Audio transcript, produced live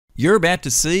You're about to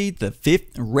see the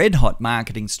 5th red-hot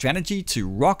marketing strategy to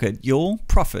rocket your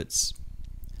profits.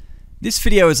 This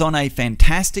video is on a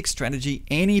fantastic strategy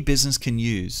any business can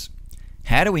use.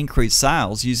 How to increase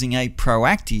sales using a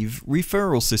proactive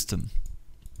referral system.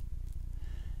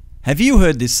 Have you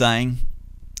heard this saying,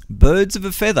 birds of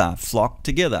a feather flock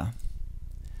together?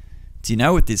 Do you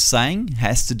know what this saying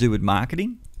has to do with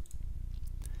marketing?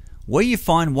 Where you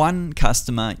find one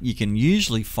customer, you can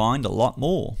usually find a lot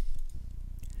more.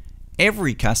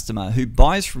 Every customer who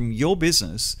buys from your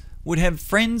business would have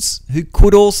friends who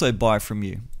could also buy from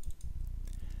you.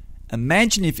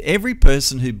 Imagine if every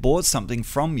person who bought something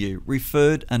from you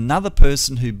referred another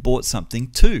person who bought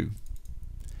something too.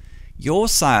 Your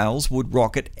sales would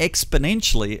rocket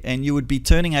exponentially and you would be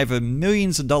turning over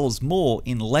millions of dollars more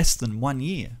in less than 1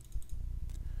 year.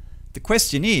 The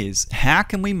question is, how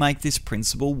can we make this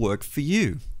principle work for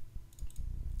you?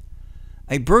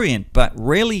 A brilliant but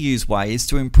rarely used way is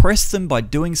to impress them by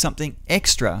doing something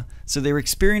extra so their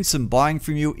experience in buying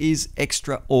from you is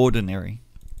extraordinary.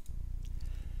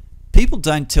 People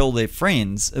don't tell their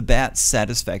friends about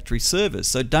satisfactory service,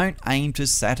 so don't aim to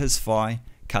satisfy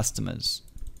customers.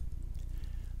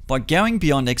 By going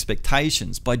beyond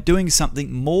expectations, by doing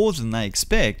something more than they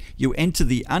expect, you enter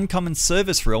the uncommon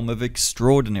service realm of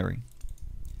extraordinary.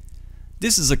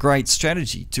 This is a great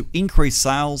strategy to increase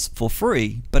sales for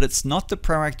free, but it's not the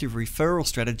proactive referral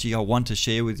strategy I want to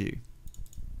share with you.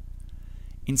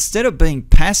 Instead of being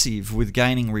passive with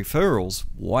gaining referrals,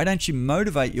 why don't you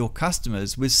motivate your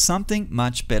customers with something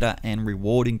much better and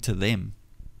rewarding to them?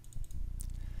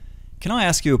 Can I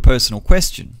ask you a personal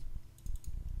question?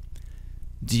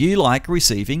 Do you like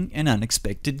receiving an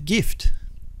unexpected gift?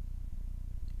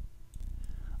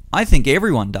 I think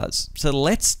everyone does, so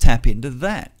let's tap into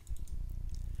that.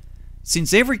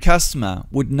 Since every customer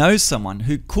would know someone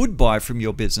who could buy from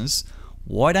your business,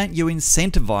 why don't you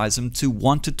incentivize them to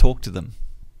want to talk to them?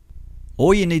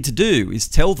 All you need to do is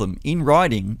tell them in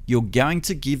writing you're going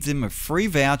to give them a free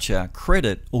voucher,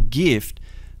 credit, or gift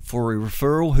for a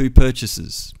referral who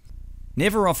purchases.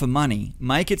 Never offer money,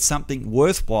 make it something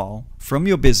worthwhile from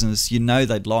your business you know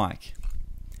they'd like.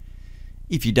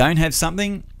 If you don't have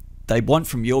something they want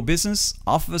from your business,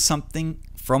 offer something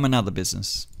from another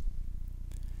business.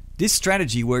 This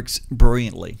strategy works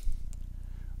brilliantly.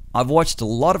 I've watched a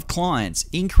lot of clients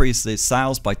increase their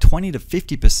sales by 20 to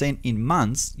 50% in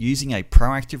months using a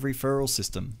proactive referral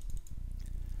system.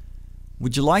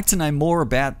 Would you like to know more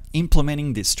about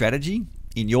implementing this strategy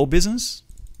in your business?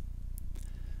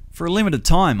 For a limited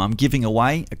time, I'm giving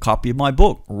away a copy of my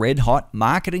book, Red Hot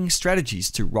Marketing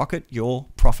Strategies to Rocket Your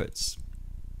Profits.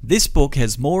 This book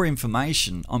has more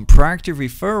information on proactive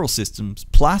referral systems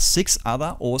plus 6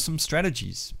 other awesome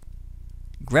strategies.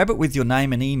 Grab it with your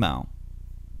name and email.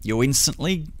 You'll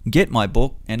instantly get my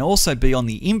book and also be on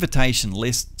the invitation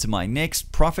list to my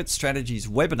next Profit Strategies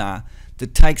webinar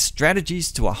that takes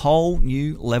strategies to a whole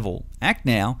new level. Act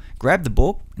now, grab the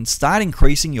book, and start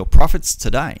increasing your profits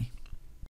today.